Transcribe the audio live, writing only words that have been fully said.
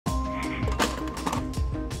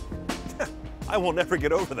I will never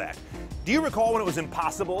get over that. Do you recall when it was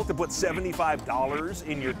impossible to put $75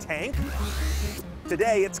 in your tank?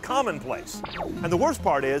 Today, it's commonplace. And the worst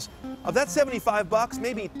part is, of that 75 bucks,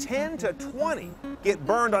 maybe 10 to 20 get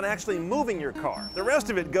burned on actually moving your car. The rest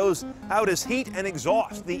of it goes out as heat and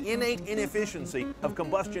exhaust, the innate inefficiency of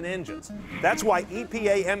combustion engines. That's why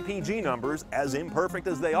EPA MPG numbers, as imperfect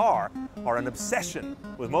as they are an obsession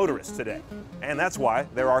with motorists today. And that's why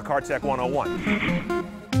they're our Car Tech 101.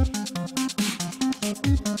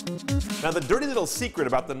 Now, the dirty little secret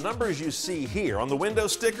about the numbers you see here on the window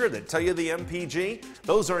sticker that tell you the MPG,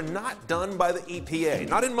 those are not done by the EPA,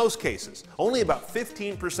 not in most cases. Only about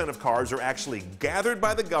 15% of cars are actually gathered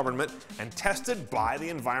by the government and tested by the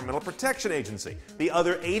Environmental Protection Agency. The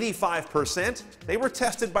other 85%, they were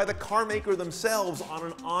tested by the car maker themselves on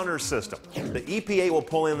an honor system. The EPA will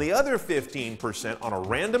pull in the other 15% on a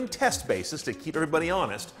random test basis to keep everybody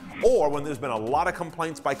honest, or when there's been a lot of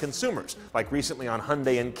complaints by consumers, like recently on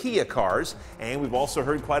Hyundai and Kia cars, and we've also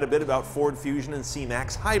heard quite a bit about Ford Fusion and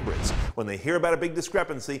C-Max hybrids. When they hear about a big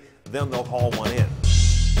discrepancy, then they'll haul one in.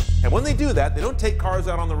 And when they do that, they don't take cars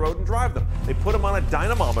out on the road and drive them. They put them on a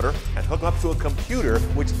dynamometer and hook them up to a computer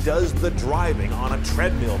which does the driving on a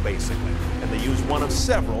treadmill, basically. And they use one of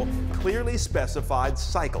several clearly specified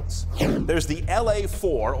cycles. There's the LA4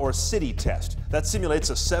 or city test. That simulates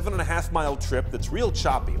a 7.5-mile trip that's real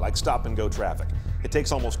choppy, like stop-and-go traffic. It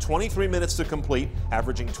takes almost 23 minutes to complete,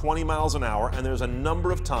 averaging 20 miles an hour, and there's a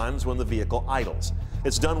number of times when the vehicle idles.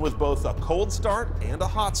 It's done with both a cold start and a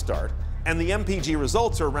hot start, and the MPG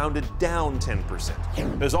results are rounded down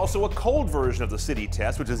 10%. There's also a cold version of the city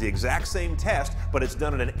test, which is the exact same test, but it's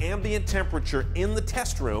done at an ambient temperature in the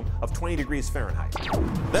test room of 20 degrees Fahrenheit.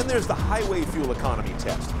 Then there's the highway fuel economy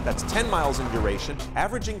test. That's 10 miles in duration,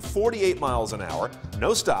 averaging 48 miles an hour,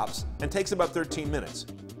 no stops, and takes about 13 minutes.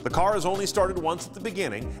 The car is only started once at the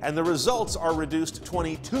beginning, and the results are reduced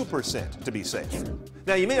 22% to be safe.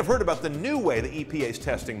 Now, you may have heard about the new way the EPA is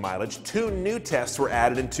testing mileage. 2 new tests were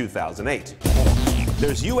added in 2008.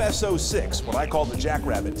 There's USO6, what I call the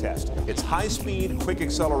Jackrabbit Test. It's high-speed, quick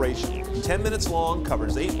acceleration. 10 minutes long,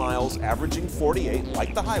 covers 8 miles, averaging 48,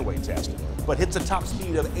 like the highway test, but hits a top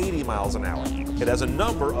speed of 80 miles an hour. It has a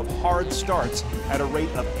number of hard starts at a rate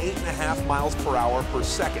of 8.5 miles per hour per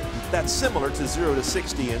second. That's similar to 0 to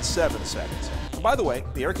 60 in 7 seconds. By the way,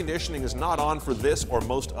 the air conditioning is not on for this or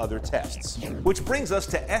most other tests. Which brings us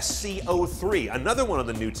to SCO3, another one of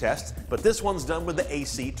the new tests, but this one's done with the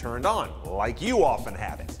AC turned on, like you often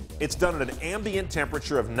have it. It's done at an ambient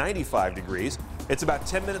temperature of 95 degrees. It's about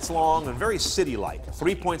 10 minutes long and very city-like,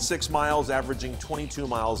 3.6 miles averaging 22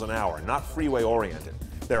 miles an hour, not freeway-oriented.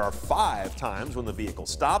 There are 5 times when the vehicle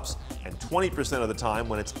stops and 20% of the time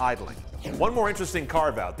when it's idling. One more interesting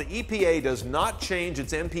carve-out. The EPA does not change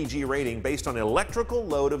its MPG rating based on electrical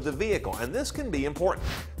load of the vehicle, and this can be important.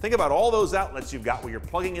 Think about all those outlets you've got where you're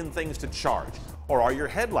plugging in things to charge. Or are your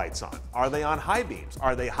headlights on? Are they on high beams?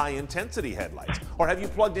 Are they high-intensity headlights? Or have you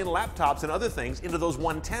plugged in laptops and other things into those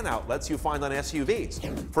 110 outlets you find on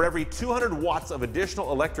SUVs? For every 200 watts of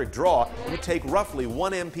additional electric draw, you take roughly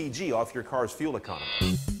 1 MPG off your car's fuel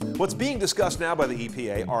economy. What's being discussed now by the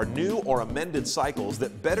EPA are new or amended cycles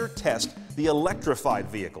that better test the electrified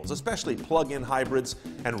vehicles, especially plug-in hybrids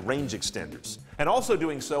and range extenders. And also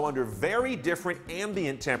doing so under very different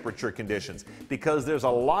ambient temperature conditions, because there's a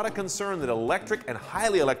lot of concern that electric and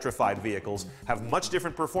highly electrified vehicles have much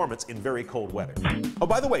different performance in very cold weather. Oh,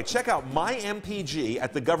 by the way, check out My MPG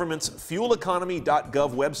at the government's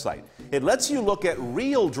fueleconomy.gov website. It lets you look at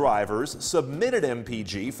real drivers' submitted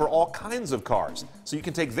MPG for all kinds of cars, so you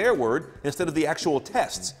can take their word instead of the actual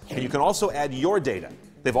tests, and you can also add your data.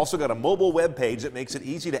 They've also got a mobile web page that makes it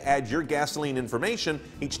easy to add your gasoline information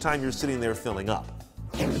each time you're sitting there filling up.